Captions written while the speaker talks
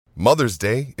Mother's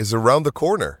Day is around the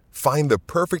corner. Find the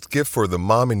perfect gift for the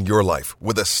mom in your life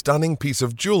with a stunning piece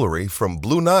of jewelry from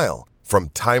Blue Nile. From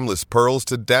timeless pearls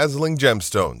to dazzling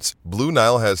gemstones, Blue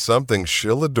Nile has something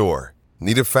she'll adore.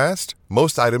 Need it fast?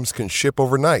 Most items can ship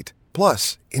overnight.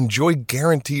 Plus, enjoy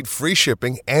guaranteed free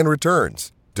shipping and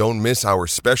returns. Don't miss our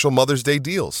special Mother's Day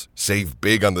deals. Save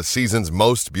big on the season's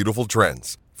most beautiful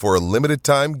trends. For a limited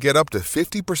time, get up to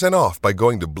 50% off by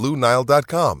going to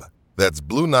BlueNile.com. That's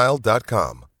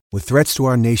BlueNile.com. With threats to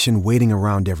our nation waiting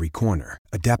around every corner,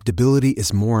 adaptability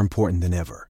is more important than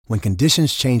ever. When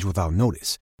conditions change without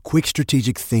notice, quick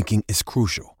strategic thinking is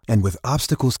crucial. And with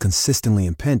obstacles consistently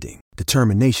impending,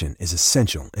 determination is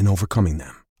essential in overcoming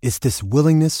them. It's this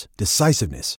willingness,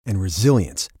 decisiveness, and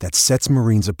resilience that sets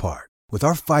Marines apart. With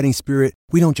our fighting spirit,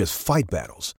 we don't just fight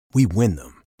battles, we win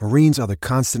them. Marines are the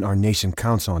constant our nation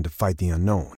counts on to fight the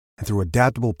unknown. And through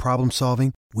adaptable problem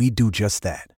solving, we do just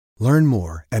that. Learn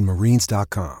more at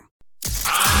Marines.com. And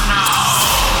now,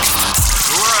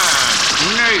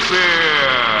 Grant Napier.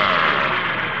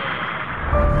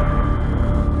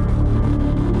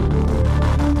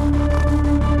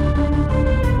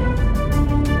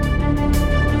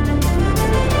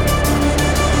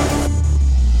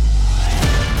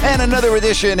 And another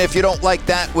edition, if you don't like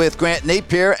that, with Grant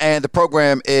Napier, and the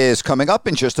program is coming up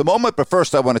in just a moment. But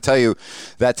first, I want to tell you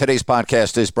that today's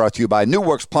podcast is brought to you by New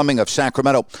Works Plumbing of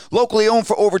Sacramento. Locally owned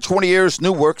for over 20 years,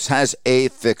 New Works has a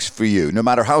fix for you. No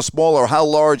matter how small or how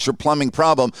large your plumbing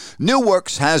problem, New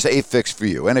Works has a fix for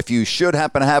you. And if you should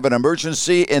happen to have an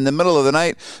emergency in the middle of the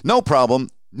night, no problem.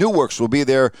 New Works will be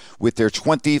there with their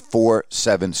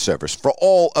 24/7 service. For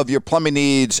all of your plumbing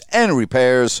needs and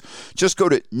repairs, just go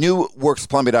to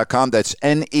newworksplumbing.com. That's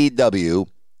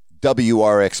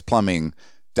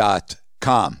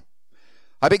NEWWRXplumbing.com.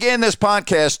 I began this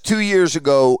podcast 2 years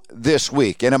ago this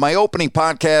week, and in my opening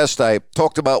podcast, I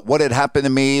talked about what had happened to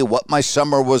me, what my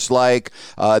summer was like,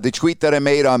 the tweet that I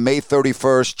made on May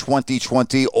 31st,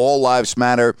 2020, All Lives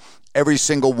Matter. Every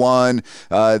single one,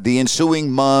 the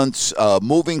ensuing months,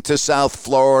 moving to South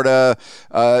Florida,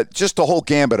 just a whole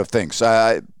gambit of things.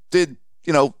 I did,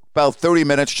 about 30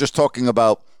 minutes just talking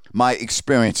about my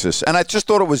experiences. And I just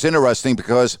thought it was interesting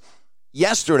because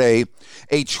yesterday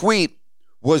a tweet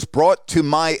was brought to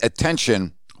my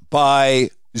attention by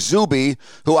Zuby,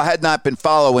 who I had not been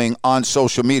following on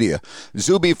social media.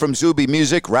 Zuby from Zuby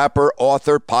Music, rapper,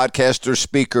 author, podcaster,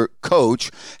 speaker,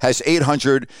 coach, has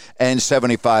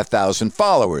 875,000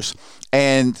 followers.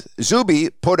 And Zuby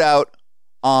put out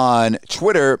on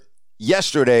Twitter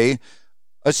yesterday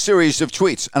a series of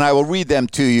tweets, and I will read them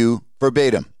to you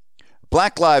verbatim.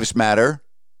 Black lives matter,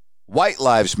 white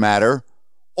lives matter,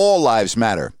 all lives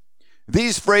matter.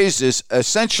 These phrases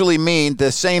essentially mean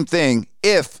the same thing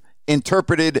if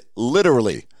interpreted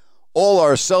literally. All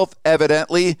are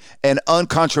self-evidently and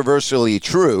uncontroversially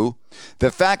true. The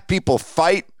fact people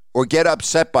fight or get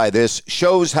upset by this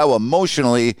shows how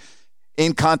emotionally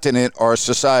incontinent our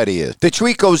society is. The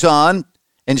tweet goes on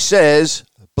and says,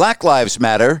 Black lives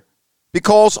matter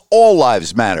because all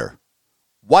lives matter.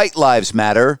 White lives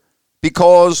matter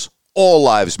because all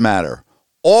lives matter.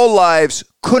 All lives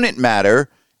couldn't matter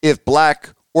if black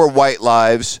or white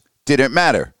lives didn't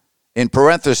matter. In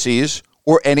parentheses,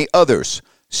 or any others.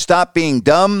 Stop being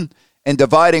dumb and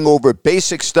dividing over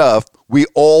basic stuff we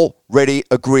already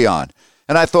agree on.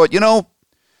 And I thought,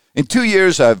 in 2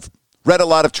 years, I've read a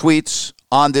lot of tweets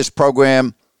on this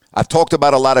program. I've talked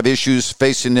about a lot of issues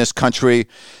facing this country.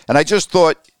 And I just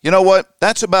thought, you know what?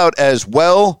 That's about as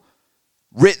well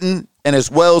written and as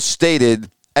well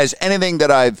stated as anything that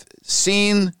I've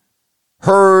seen,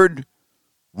 heard,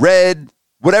 read,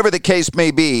 whatever the case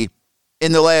may be,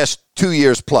 in the last 2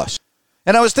 years plus.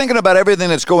 And I was thinking about everything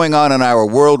that's going on in our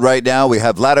world right now. We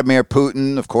have Vladimir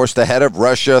Putin, of course, the head of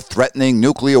Russia, threatening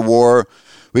nuclear war.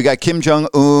 We got Kim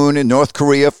Jong-un in North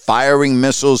Korea firing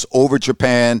missiles over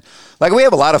Japan. We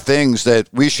have a lot of things that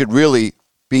we should really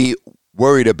be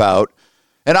worried about.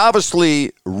 And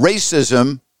obviously,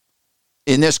 racism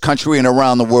in this country and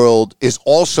around the world is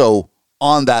also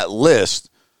on that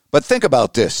list. But think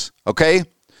about this, okay?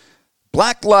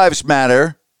 Black lives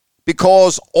matter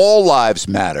because all lives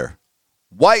matter.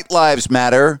 White lives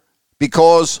matter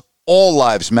because all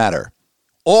lives matter.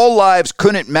 All lives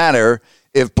couldn't matter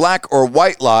if black or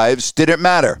white lives didn't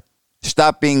matter.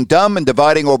 Stop being dumb and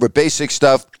dividing over basic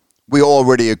stuff we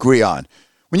already agree on.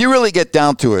 When you really get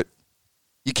down to it,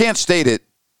 you can't state it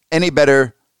any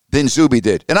better than Zuby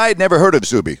did. And I had never heard of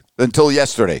Zuby until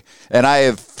yesterday. And I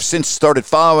have since started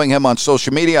following him on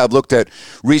social media. I've looked at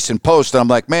recent posts, and I'm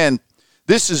like, man,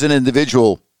 this is an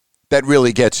individual that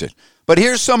really gets it. But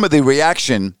here's some of the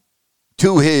reaction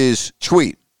to his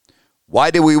tweet. Why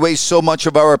do we waste so much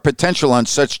of our potential on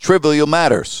such trivial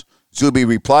matters? Zuby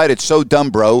replied, it's so dumb,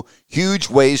 bro. Huge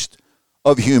waste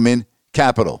of human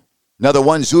capital. Another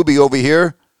one, Zuby over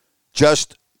here,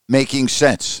 just making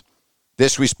sense.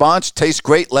 This response, tastes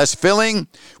great, less filling.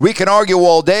 We can argue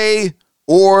all day,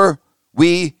 or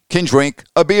we can drink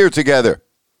a beer together.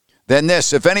 Then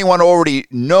this, if anyone already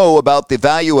know about the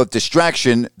value of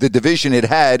distraction, the division it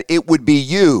had, it would be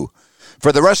you.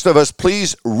 For the rest of us,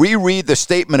 please reread the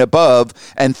statement above,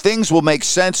 and things will make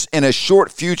sense in a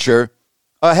short future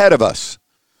ahead of us.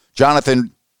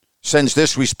 Jonathan sends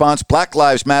this response, Black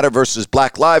Lives Matter versus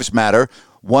Black Lives Matter,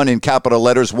 one in capital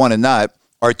letters, one in not,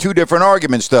 are two different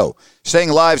arguments, though. Saying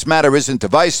lives matter isn't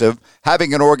divisive.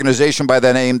 Having an organization by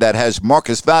the name that has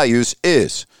Marxist values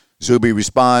is. Zuby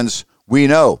responds, we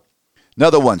know.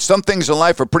 Another one, some things in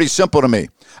life are pretty simple to me.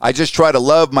 I just try to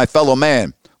love my fellow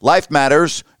man. Life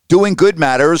matters. Doing good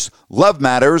matters. Love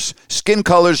matters. Skin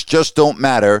colors just don't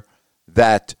matter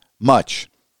that much.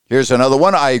 Here's another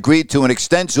one. I agree to an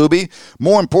extent, Zuby.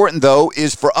 More important, though,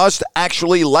 is for us to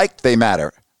actually like they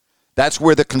matter. That's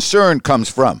where the concern comes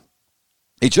from.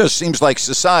 It just seems like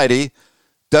society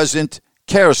doesn't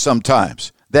care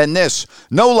sometimes. Then this,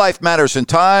 no life matters in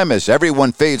time as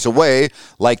everyone fades away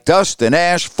like dust and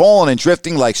ash, falling and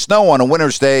drifting like snow on a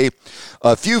winter's day.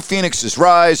 A few phoenixes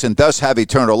rise and thus have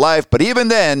eternal life, but even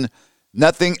then,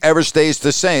 nothing ever stays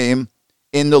the same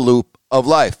in the loop of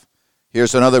life.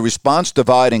 Here's another response,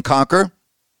 divide and conquer.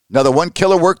 Another one,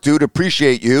 killer work, dude,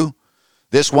 appreciate you.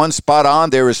 This one, spot on,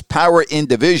 there is power in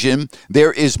division.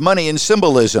 There is money in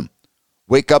symbolism.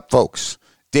 Wake up, folks.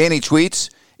 Danny tweets,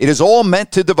 it is all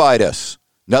meant to divide us.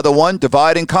 Another one,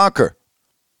 divide and conquer.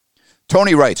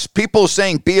 Tony writes, people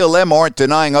saying BLM aren't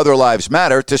denying other lives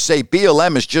matter. To say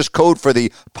BLM is just code for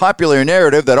the popular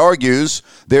narrative that argues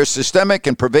there's systemic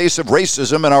and pervasive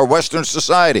racism in our Western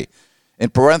society. In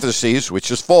parentheses,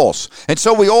 which is false. And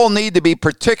so we all need to be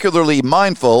particularly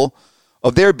mindful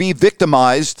of their being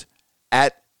victimized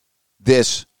at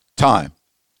this time.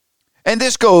 And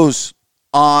this goes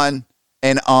on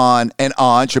and on and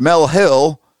on. Jamel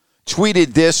Hill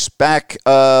tweeted this back,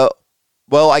 I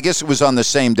guess it was on the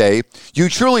same day. You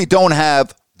truly don't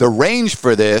have the range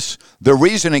for this. The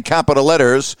reason in capital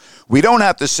letters, we don't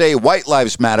have to say white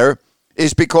lives matter,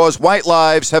 is because white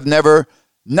lives have never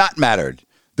not mattered.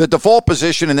 The default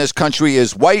position in this country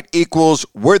is white equals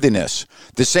worthiness.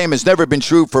 The same has never been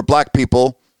true for black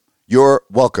people. You're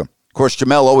welcome. Of course,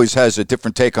 Jamel always has a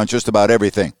different take on just about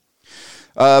everything.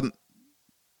 No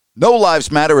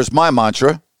lives matter is my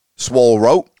mantra, Swole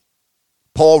wrote.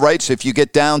 Paul writes, if you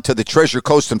get down to the Treasure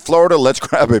Coast in Florida, let's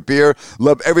grab a beer.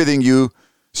 Love everything you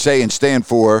say and stand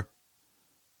for.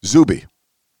 Zuby.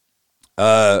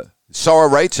 Sarah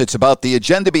writes, it's about the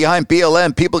agenda behind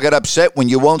BLM. People get upset when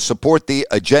you won't support the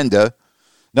agenda.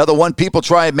 Another one, people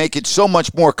try and make it so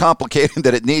much more complicated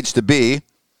than it needs to be.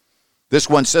 This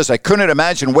one says, I couldn't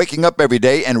imagine waking up every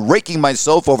day and raking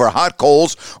myself over hot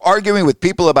coals, arguing with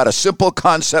people about a simple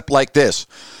concept like this.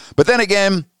 But then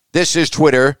again, this is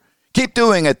Twitter. Keep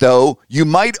doing it, though. You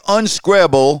might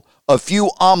unscramble a few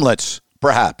omelets,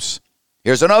 perhaps.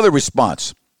 Here's another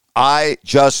response. I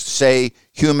just say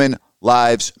human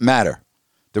lives matter.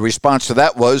 The response to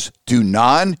that was, do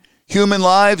non-human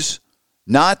lives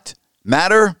not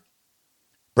matter?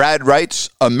 Brad writes,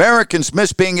 Americans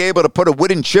miss being able to put a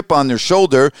wooden chip on their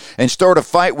shoulder and start a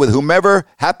fight with whomever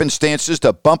happenstances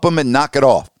to bump them and knock it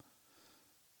off.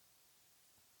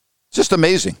 It's just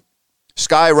amazing.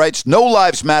 Sky writes, no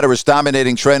lives matter is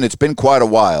dominating trend. It's been quite a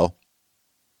while.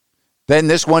 Then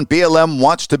this one, BLM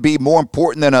wants to be more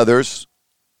important than others.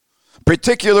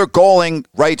 Particular Galling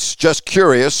writes, just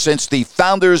curious, since the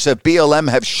founders of BLM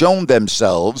have shown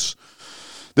themselves.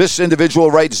 This individual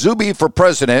writes, Zuby for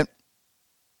president.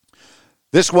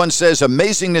 This one says,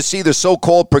 amazing to see the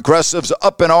so-called progressives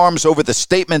up in arms over the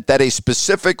statement that a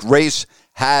specific race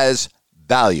has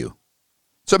value.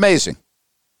 It's amazing.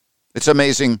 It's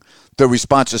amazing, the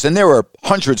responses. And there are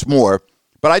hundreds more,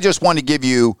 but I just want to give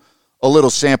you a little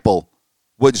sample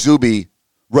what Zuby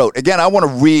wrote. Again, I want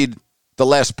to read the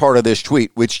last part of this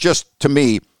tweet, which just, to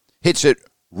me, hits it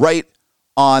right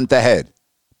on the head.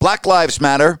 Black lives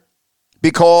matter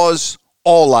because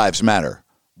all lives matter.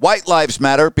 White lives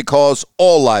matter because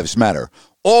all lives matter.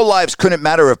 All lives couldn't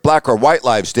matter if black or white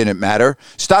lives didn't matter.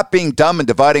 Stop being dumb and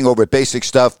dividing over basic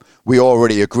stuff we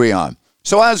already agree on.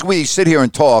 So as we sit here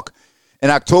and talk in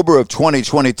October of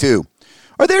 2022,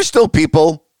 are there still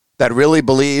people that really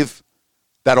believe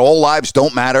that all lives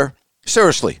don't matter?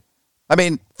 Seriously. I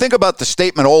mean, think about the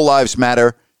statement, all lives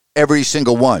matter, every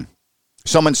single one.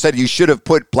 Someone said you should have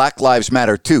put Black Lives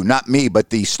Matter too. Not me,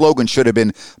 but the slogan should have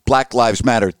been Black Lives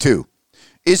Matter too.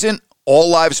 Isn't all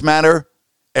lives matter,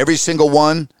 every single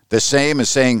one, the same as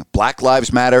saying Black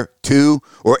Lives Matter too,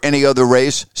 or any other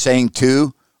race saying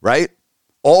too, right?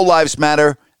 All lives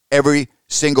matter, every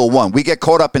single one. We get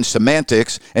caught up in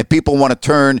semantics, and people want to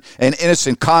turn an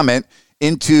innocent comment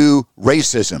into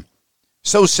racism.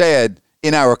 So sad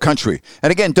in our country.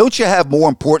 And again, don't you have more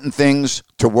important things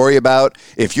to worry about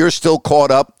if you're still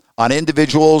caught up on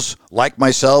individuals like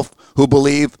myself who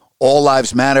believe all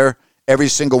lives matter, every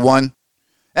single one?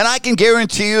 And I can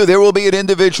guarantee you there will be an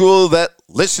individual that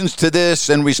listens to this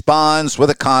and responds with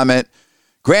a comment,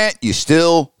 Grant, you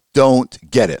still don't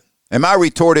get it. And my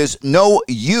retort is, no,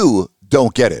 you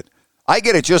don't get it. I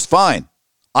get it just fine.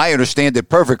 I understand it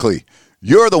perfectly.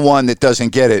 You're the one that doesn't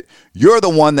get it. You're the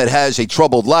one that has a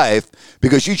troubled life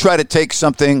because you try to take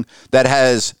something that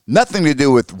has nothing to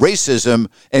do with racism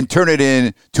and turn it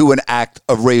into an act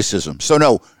of racism. So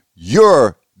no,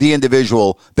 you're the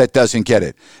individual that doesn't get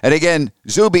it. And again,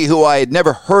 Zuby, who I had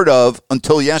never heard of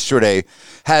until yesterday,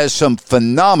 has some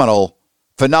phenomenal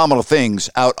things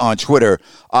out on Twitter.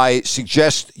 I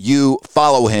suggest you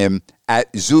follow him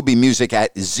at Zuby Music,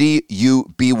 at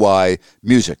ZUBY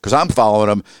Music, because I'm following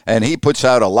him, and he puts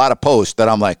out a lot of posts that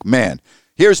I'm like, man,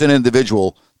 here's an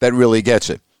individual that really gets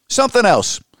it. Something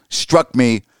else struck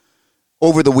me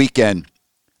over the weekend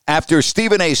after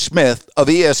Stephen A. Smith of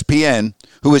ESPN,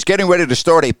 who was getting ready to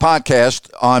start a podcast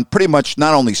on pretty much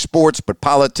not only sports, but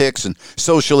politics and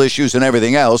social issues and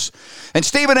everything else. And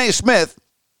Stephen A. Smith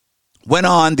went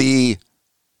on the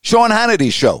Sean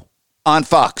Hannity show on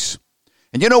Fox.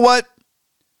 And you know what?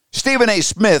 Stephen A.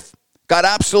 Smith got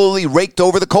absolutely raked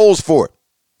over the coals for it.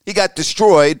 He got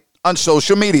destroyed on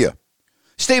social media.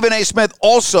 Stephen A. Smith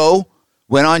also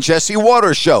went on Jesse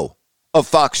Waters' show of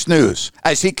Fox News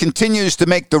as he continues to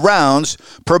make the rounds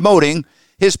promoting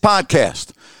his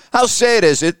podcast. How sad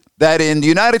is it that in the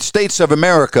United States of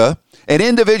America, an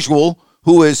individual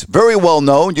who is very well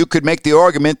known, you could make the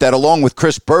argument that along with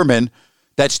Chris Berman,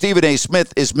 that Stephen A.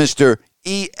 Smith is Mr.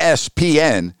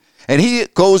 ESPN, and he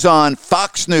goes on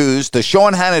Fox News, the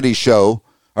Sean Hannity show,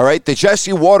 all right, the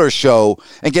Jesse Waters show,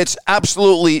 and gets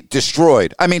absolutely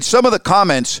destroyed. I mean, some of the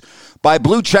comments by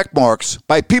blue check marks,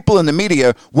 by people in the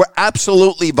media, were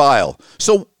absolutely vile.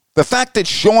 So the fact that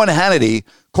Sean Hannity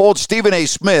called Stephen A.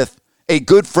 Smith a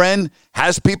good friend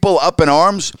has people up in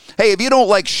arms. Hey, if you don't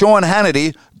like Sean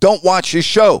Hannity, don't watch his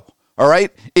show. All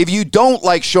right? If you don't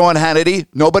like Sean Hannity,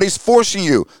 nobody's forcing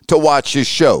you to watch his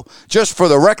show. Just for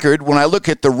the record, when I look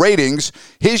at the ratings,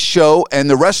 his show and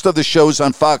the rest of the shows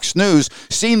on Fox News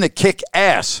seem to kick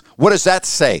ass. What does that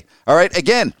say? All right?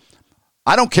 Again,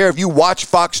 I don't care if you watch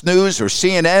Fox News or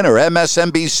CNN or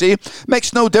MSNBC. It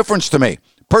makes no difference to me.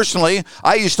 Personally,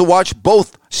 I used to watch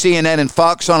both CNN and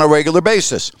Fox on a regular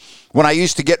basis. When I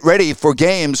used to get ready for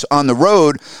games on the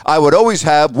road, I would always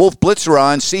have Wolf Blitzer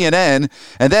on CNN,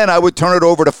 and then I would turn it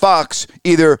over to Fox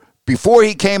either before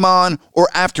he came on or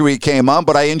after he came on,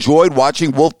 but I enjoyed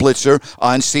watching Wolf Blitzer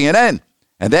on CNN.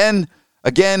 And then,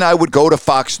 again, I would go to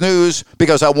Fox News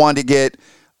because I wanted to get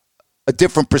a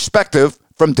different perspective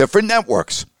from different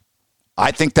networks.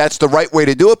 I think that's the right way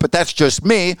to do it, but that's just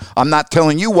me. I'm not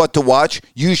telling you what to watch.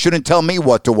 You shouldn't tell me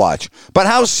what to watch. But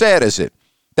how sad is it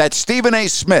that Stephen A.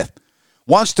 Smith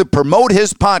wants to promote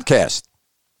his podcast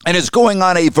and is going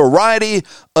on a variety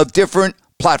of different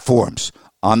platforms,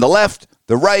 on the left,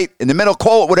 the right, in the middle,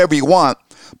 call it whatever you want.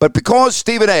 But because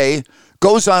Stephen A.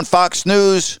 goes on Fox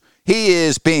News, he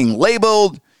is being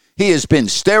labeled, he has been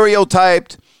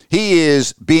stereotyped, he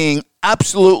is being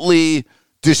absolutely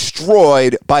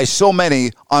destroyed by so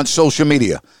many on social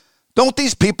media. Don't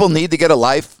these people need to get a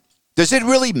life? Does it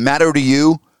really matter to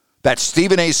you that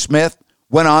Stephen A. Smith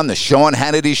went on the Sean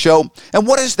Hannity show? And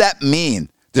what does that mean?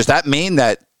 Does that mean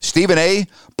that Stephen A.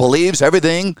 believes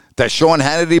everything that Sean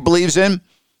Hannity believes in?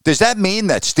 Does that mean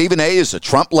that Stephen A. is a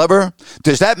Trump lover?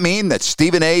 Does that mean that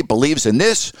Stephen A. believes in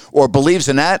this or believes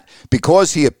in that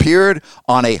because he appeared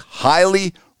on a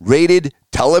highly rated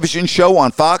television show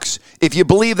on Fox? If you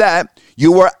believe that,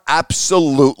 you are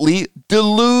absolutely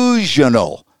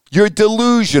delusional. You're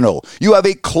delusional. You have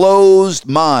a closed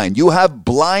mind. You have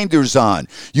blinders on.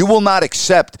 You will not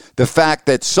accept the fact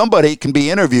that somebody can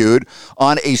be interviewed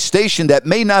on a station that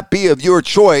may not be of your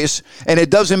choice, and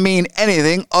it doesn't mean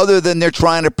anything other than they're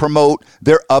trying to promote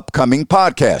their upcoming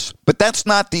podcast. But that's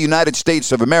not the United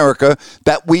States of America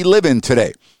that we live in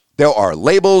today. There are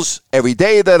labels every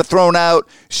day that are thrown out,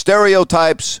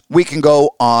 stereotypes. We can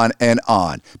go on and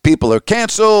on. People are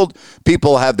canceled.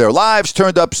 People have their lives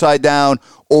turned upside down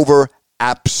over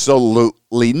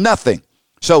absolutely nothing.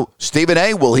 So Stephen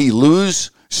A., will he lose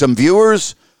some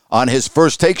viewers on his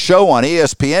First Take show on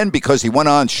ESPN because he went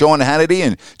on Sean Hannity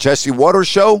and Jesse Waters'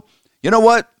 show? You know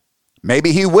what?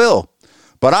 Maybe he will.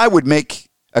 But I would make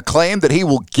a claim that he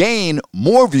will gain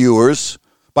more viewers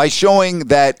by showing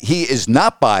that he is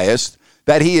not biased,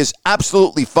 that he is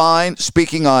absolutely fine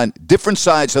speaking on different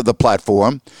sides of the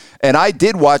platform. And I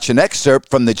did watch an excerpt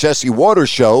from the Jesse Waters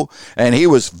show, and he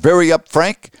was very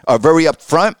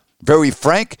upfront, very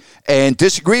frank, and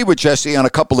disagreed with Jesse on a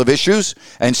couple of issues.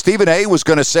 And Stephen A. was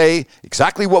going to say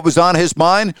exactly what was on his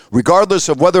mind, regardless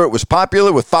of whether it was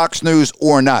popular with Fox News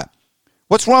or not.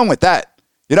 What's wrong with that?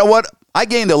 You know what? I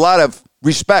gained a lot of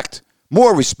respect,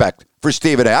 more respect for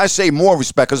Stephen A. I say more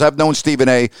respect because I've known Stephen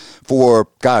A. for,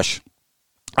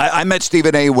 I met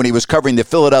Stephen A. when he was covering the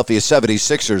Philadelphia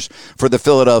 76ers for the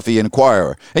Philadelphia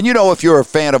Inquirer. And you know, if you're a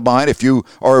fan of mine, if you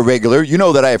are a regular, you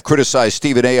know that I have criticized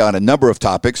Stephen A. on a number of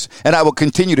topics, and I will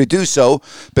continue to do so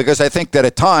because I think that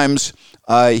at times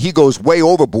he goes way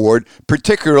overboard,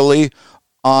 particularly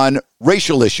on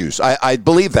racial issues. I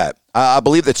believe that. I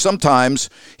believe that sometimes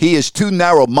he is too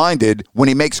narrow-minded when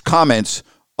he makes comments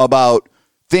about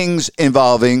things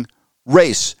involving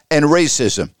race and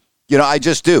racism. You know, I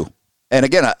just do. And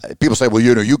again, people say, well,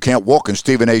 you can't walk in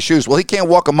Stephen A.'s shoes. Well, he can't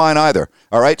walk in mine either.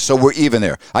 All right. So we're even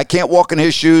there. I can't walk in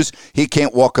his shoes. He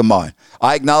can't walk in mine.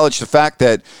 I acknowledge the fact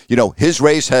that, his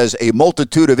race has a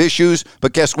multitude of issues.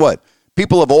 But guess what?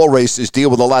 People of all races deal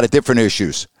with a lot of different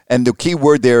issues. And the key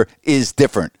word there is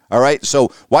different. All right.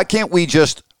 So why can't we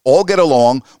just all get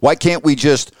along? Why can't we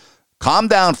just calm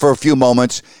down for a few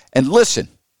moments and listen?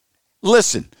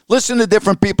 Listen to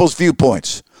different people's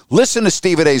viewpoints. Listen to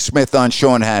Stephen A. Smith on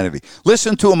Sean Hannity.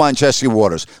 Listen to him on Jesse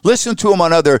Waters. Listen to him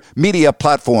on other media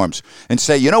platforms and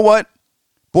say, you know what?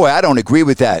 Boy, I don't agree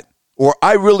with that. Or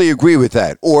I really agree with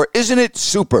that. Or isn't it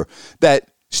super that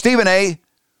Stephen A.,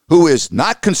 who is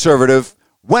not conservative,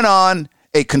 went on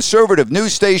a conservative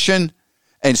news station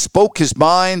and spoke his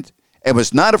mind and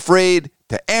was not afraid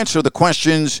to answer the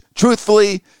questions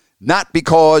truthfully, not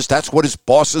because that's what his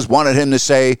bosses wanted him to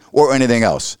say or anything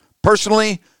else.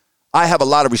 Personally, I have a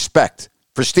lot of respect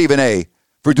for Stephen A.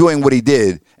 for doing what he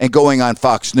did and going on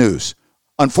Fox News.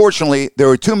 Unfortunately, there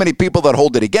are too many people that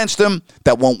hold it against him,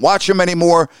 that won't watch him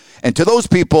anymore. And to those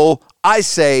people, I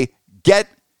say, get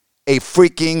a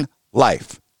freaking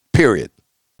life, period.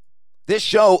 This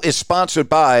show is sponsored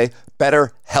by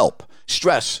BetterHelp.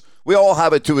 Stress. We all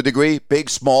have it to a degree, big,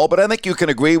 small, but I think you can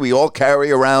agree we all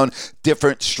carry around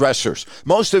different stressors.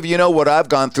 Most of you know what I've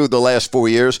gone through the last 4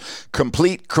 years.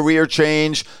 Complete career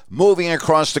change, moving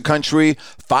across the country,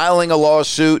 filing a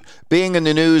lawsuit, being in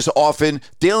the news often,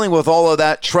 dealing with all of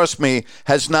that, trust me,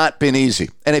 has not been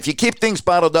easy. And if you keep things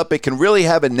bottled up, it can really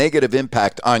have a negative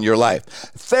impact on your life.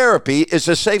 Therapy is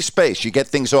a safe space. You get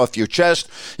things off your chest.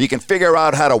 You can figure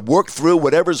out how to work through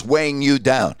whatever's weighing you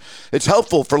down. It's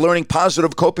helpful for learning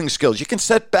positive coping skills. You can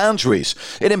set boundaries.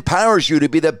 It empowers you to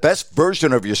be the best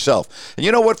version of yourself. And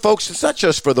you know what, folks? It's not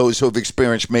just for those who have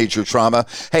experienced major trauma.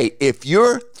 Hey, if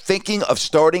you're thinking of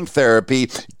starting therapy,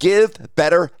 give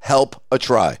BetterHelp a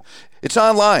try. It's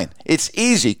online. It's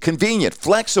easy, convenient,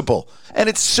 flexible, and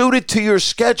it's suited to your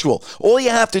schedule. All you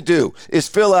have to do is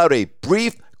fill out a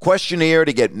brief questionnaire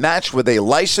to get matched with a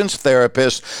licensed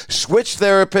therapist. Switch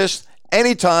therapists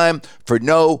anytime for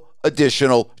no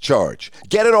additional charge.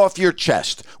 Get it off your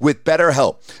chest with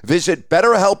BetterHelp. Visit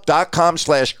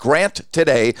BetterHelp.com/Grant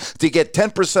today to get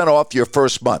 10% off your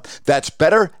first month. That's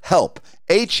BetterHelp,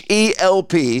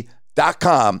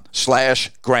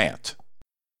 HELP.com/Grant.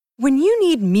 When you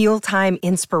need mealtime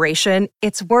inspiration,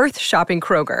 it's worth shopping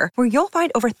Kroger, where you'll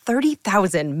find over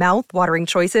 30,000 mouth-watering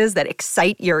choices that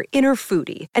excite your inner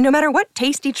foodie. And no matter what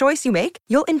tasty choice you make,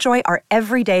 you'll enjoy our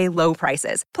everyday low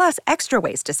prices, plus extra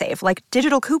ways to save, like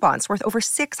digital coupons worth over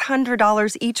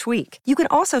 $600 each week. You can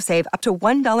also save up to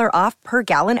 $1 off per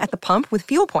gallon at the pump with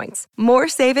fuel points. More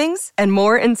savings and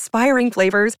more inspiring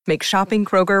flavors make shopping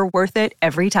Kroger worth it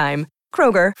every time.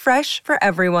 Kroger, fresh for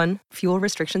everyone. Fuel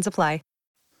restrictions apply.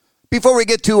 Before we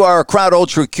get to our Crowd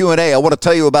Ultra Q&A, I want to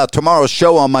tell you about tomorrow's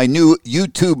show on my new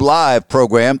YouTube Live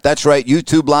program. That's right,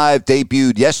 YouTube Live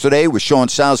debuted yesterday with Sean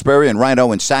Salisbury and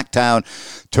Rhino in Sacktown.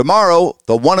 Tomorrow,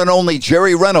 the one and only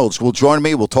Jerry Reynolds will join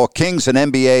me. We'll talk Kings and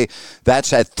NBA.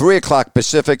 That's at 3 o'clock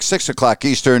Pacific, 6 o'clock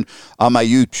Eastern on my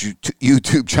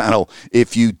YouTube channel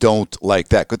if you don't like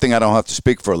that. Good thing I don't have to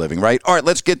speak for a living, right? All right,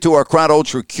 let's get to our Crowd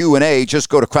Ultra Q&A. Just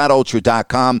go to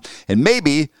crowdultra.com and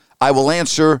maybe I will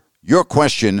answer your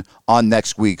question on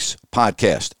next week's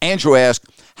podcast. Andrew asked,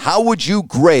 how would you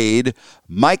grade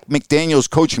Mike McDaniel's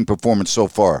coaching performance so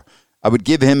far? I would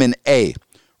give him an A.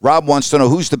 Rob wants to know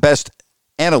who's the best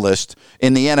analyst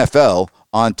in the NFL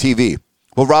on TV.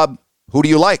 Well, Rob, who do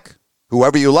you like?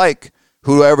 Whoever you like,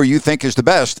 whoever you think is the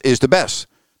best is the best.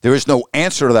 There is no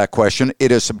answer to that question.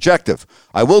 It is subjective.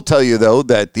 I will tell you, though,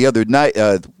 that the other night,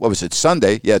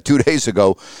 Sunday? Yeah, 2 days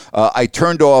ago, I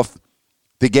turned off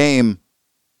the game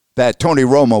that Tony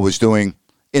Romo was doing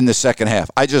in the second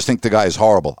half. I just think the guy is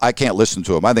horrible. I can't listen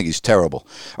to him. I think he's terrible.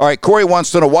 All right, Corey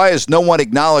wants to know, why is no one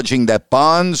acknowledging that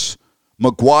Bonds,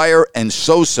 McGuire, and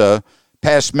Sosa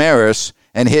passed Maris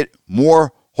and hit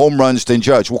more home runs than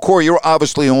Judge? Well, Corey, you're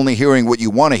obviously only hearing what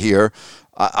you want to hear.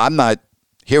 I'm not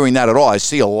hearing that at all. I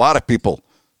see a lot of people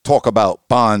talk about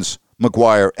Bonds,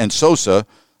 McGuire, and Sosa,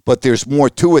 but there's more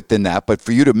to it than that. But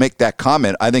for you to make that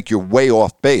comment, I think you're way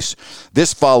off base.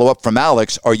 This follow-up from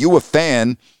Alex, are you a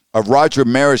fan of Roger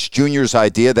Maris Jr.'s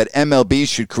idea that MLB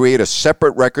should create a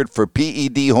separate record for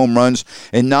PED home runs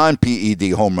and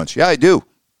non-PED home runs? Yeah, I do.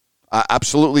 I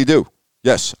absolutely do.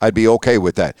 Yes, I'd be okay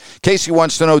with that. Casey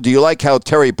wants to know, do you like how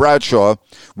Terry Bradshaw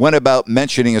went about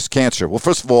mentioning his cancer? Well,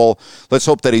 first of all, let's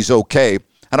hope that he's okay.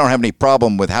 I don't have any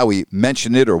problem with how he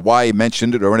mentioned it or why he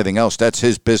mentioned it or anything else. That's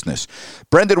his business.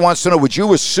 Brendan wants to know, would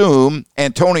you assume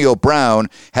Antonio Brown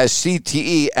has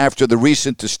CTE after the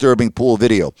recent disturbing pool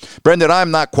video? Brendan,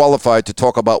 I'm not qualified to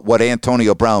talk about what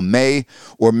Antonio Brown may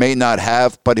or may not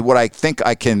have, but what I think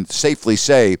I can safely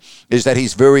say is that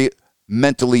he's very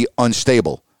mentally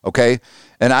unstable, okay?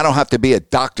 And I don't have to be a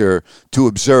doctor to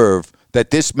observe that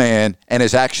this man and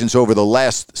his actions over the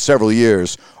last several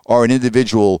years are an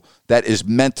individual that is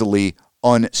mentally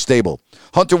unstable.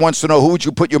 Hunter wants to know, who would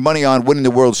you put your money on winning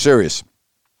the World Series?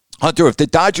 Hunter, if the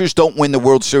Dodgers don't win the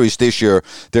World Series this year,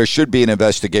 there should be an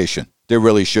investigation. There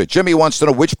really should. Jimmy wants to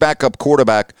know, which backup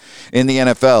quarterback in the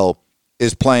NFL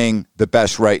is playing the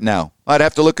best right now? I'd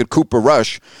have to look at Cooper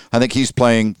Rush. I think he's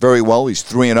playing very well. He's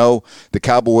 3-0. The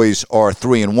Cowboys are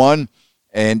 3-1.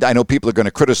 And I know people are going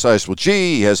to criticize, well,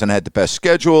 gee, he hasn't had the best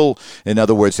schedule. In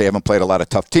other words, they haven't played a lot of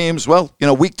tough teams. Well,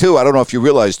 week 2, I don't know if you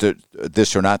realized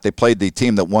this or not, they played the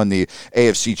team that won the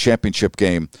AFC Championship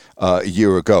game a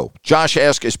year ago. Josh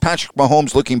asks, is Patrick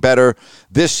Mahomes looking better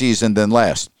this season than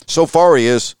last? So far he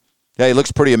is. Yeah, he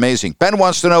looks pretty amazing. Ben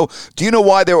wants to know, do you know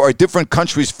why there are different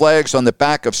countries' flags on the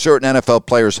back of certain NFL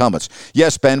players' helmets?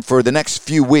 Yes, Ben, for the next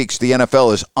few weeks, the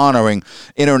NFL is honoring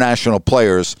international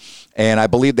players. And I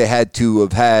believe they had to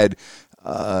have had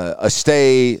a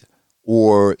stay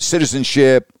or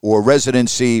citizenship or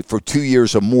residency for 2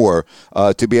 years or more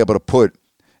to be able to put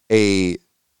a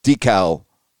decal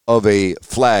of a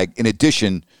flag in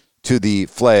addition to the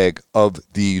flag of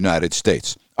the United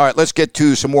States. All right, let's get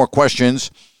to some more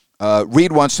questions.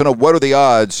 Reed wants to know, what are the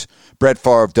odds Brett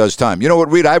Favre does time? You know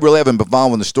what, Reed, I really haven't been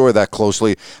following the story that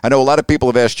closely. I know a lot of people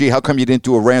have asked, gee, how come you didn't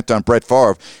do a rant on Brett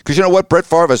Favre? Because you know what? Brett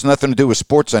Favre has nothing to do with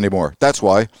sports anymore. That's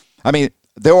why. I mean,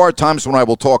 there are times when I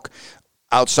will talk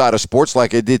outside of sports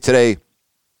like I did today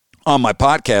on my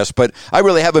podcast, but I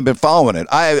really haven't been following it.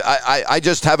 I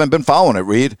just haven't been following it,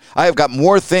 Reed. I have got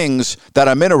more things that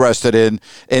I'm interested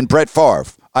in Brett Favre.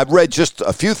 I've read just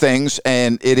a few things,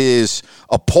 and it is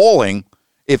appalling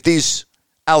if these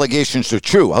allegations are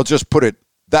true. I'll just put it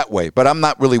that way. But I'm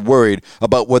not really worried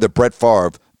about whether Brett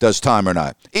Favre does time or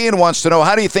not. Ian wants to know,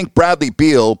 how do you think Bradley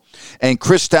Beal and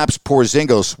Kristaps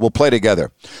Porzingis will play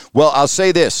together? Well, I'll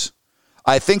say this.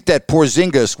 I think that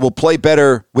Porzingis will play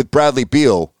better with Bradley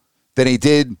Beal than he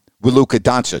did with Luka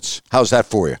Doncic. How's that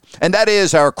for you? And that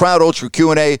is our Crowd Ultra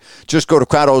Q&A. Just go to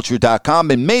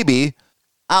crowdultra.com and maybe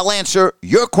I'll answer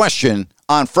your question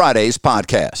on Friday's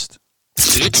podcast.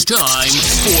 It's time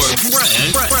for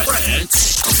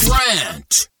Brent's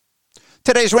Rant.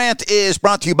 Today's rant is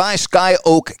brought to you by Sky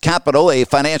Oak Capital, a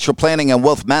financial planning and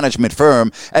wealth management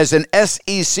firm. As an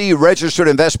SEC-registered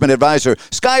investment advisor,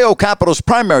 Sky Oak Capital's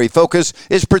primary focus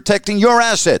is protecting your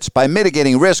assets by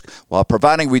mitigating risk while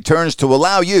providing returns to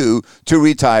allow you to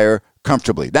retire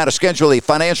comfortably. Now, to schedule a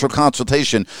financial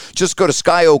consultation, just go to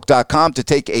skyoak.com to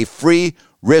take a free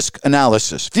risk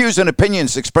analysis. Views and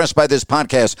opinions expressed by this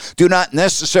podcast do not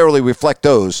necessarily reflect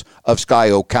those of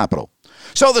Sky Oak Capital.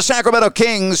 So the Sacramento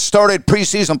Kings started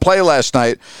preseason play last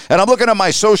night, and I'm looking at my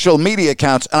social media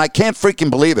accounts, and I can't freaking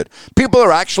believe it. People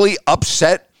are actually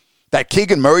upset that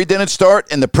Keegan Murray didn't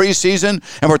start in the preseason,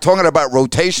 and we're talking about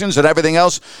rotations and everything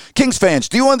else. Kings fans,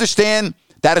 do you understand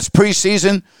that it's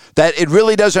preseason, that it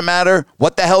really doesn't matter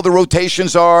what the hell the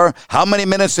rotations are, how many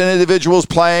minutes an individual's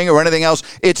playing or anything else?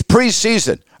 It's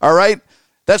preseason, all right?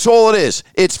 That's all it is.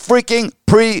 It's freaking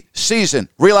preseason.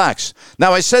 Relax.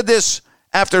 Now, I said this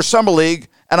after Summer League,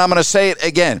 and I'm going to say it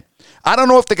again. I don't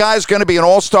know if the guy's going to be an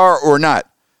all-star or not,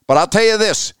 but I'll tell you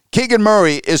this. Keegan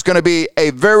Murray is going to be a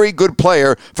very good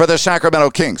player for the Sacramento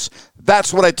Kings.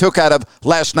 That's what I took out of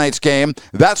last night's game.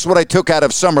 That's what I took out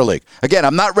of Summer League. Again,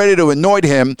 I'm not ready to anoint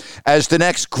him as the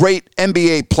next great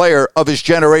NBA player of his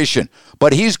generation,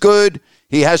 but he's good.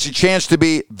 He has a chance to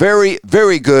be very,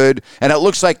 very good, and it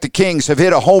looks like the Kings have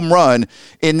hit a home run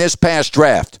in this past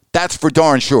draft. That's for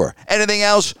darn sure. Anything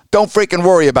else, don't freaking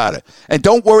worry about it. And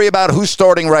don't worry about who's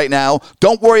starting right now.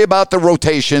 Don't worry about the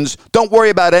rotations. Don't worry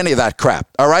about any of that crap,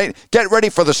 all right? Get ready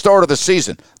for the start of the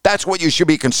season. That's what you should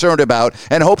be concerned about,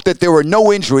 and hope that there were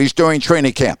no injuries during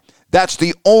training camp. That's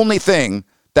the only thing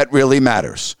that really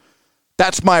matters.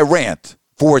 That's my rant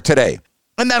for today.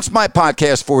 And that's my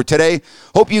podcast for today.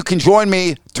 Hope you can join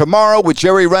me tomorrow with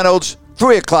Jerry Reynolds,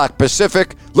 3 o'clock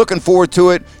Pacific. Looking forward to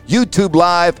it. YouTube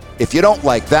Live, if you don't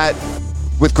like that,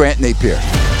 with Grant Napier.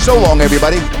 So long,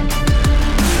 everybody.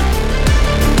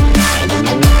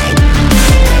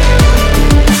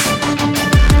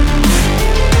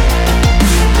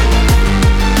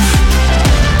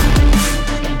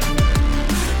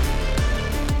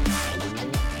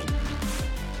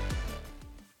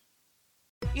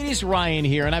 It is Ryan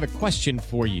here, and I have a question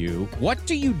for you. What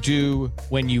do you do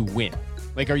when you win?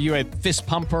 Like, are you a fist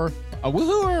pumper, a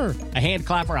woohooer, a hand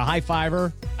clapper, a high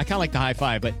fiver? I kind of like the high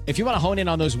five, but if you want to hone in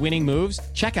on those winning moves,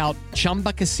 check out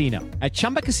Chumba Casino. At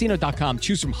ChumbaCasino.com,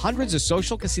 choose from hundreds of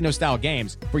social casino-style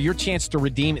games for your chance to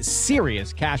redeem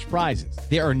serious cash prizes.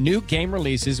 There are new game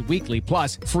releases weekly,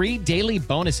 plus free daily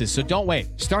bonuses. So don't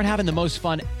wait. Start having the most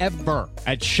fun ever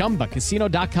at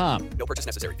ChumbaCasino.com. No purchase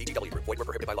necessary. VGW. Void where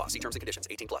prohibited by law. See terms and conditions.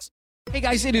 18+. Hey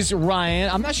guys, it is Ryan.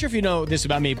 I'm not sure if you know this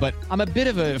about me, but I'm a bit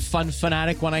of a fun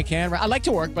fanatic when I can. I like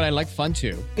to work, but I like fun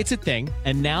too. It's a thing.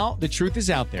 And now the truth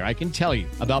is out there. I can tell you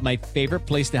about my favorite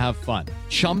place to have fun.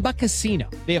 Chumba Casino.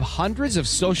 They have hundreds of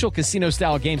social casino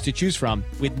style games to choose from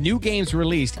with new games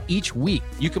released each week.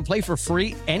 You can play for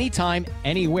free anytime,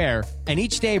 anywhere. And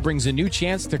each day brings a new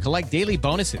chance to collect daily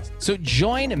bonuses. So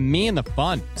join me in the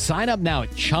fun. Sign up now at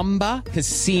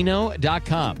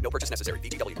ChumbaCasino.com. No purchase necessary.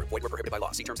 VGW. Void where prohibited by law.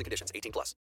 See terms and conditions. 18+.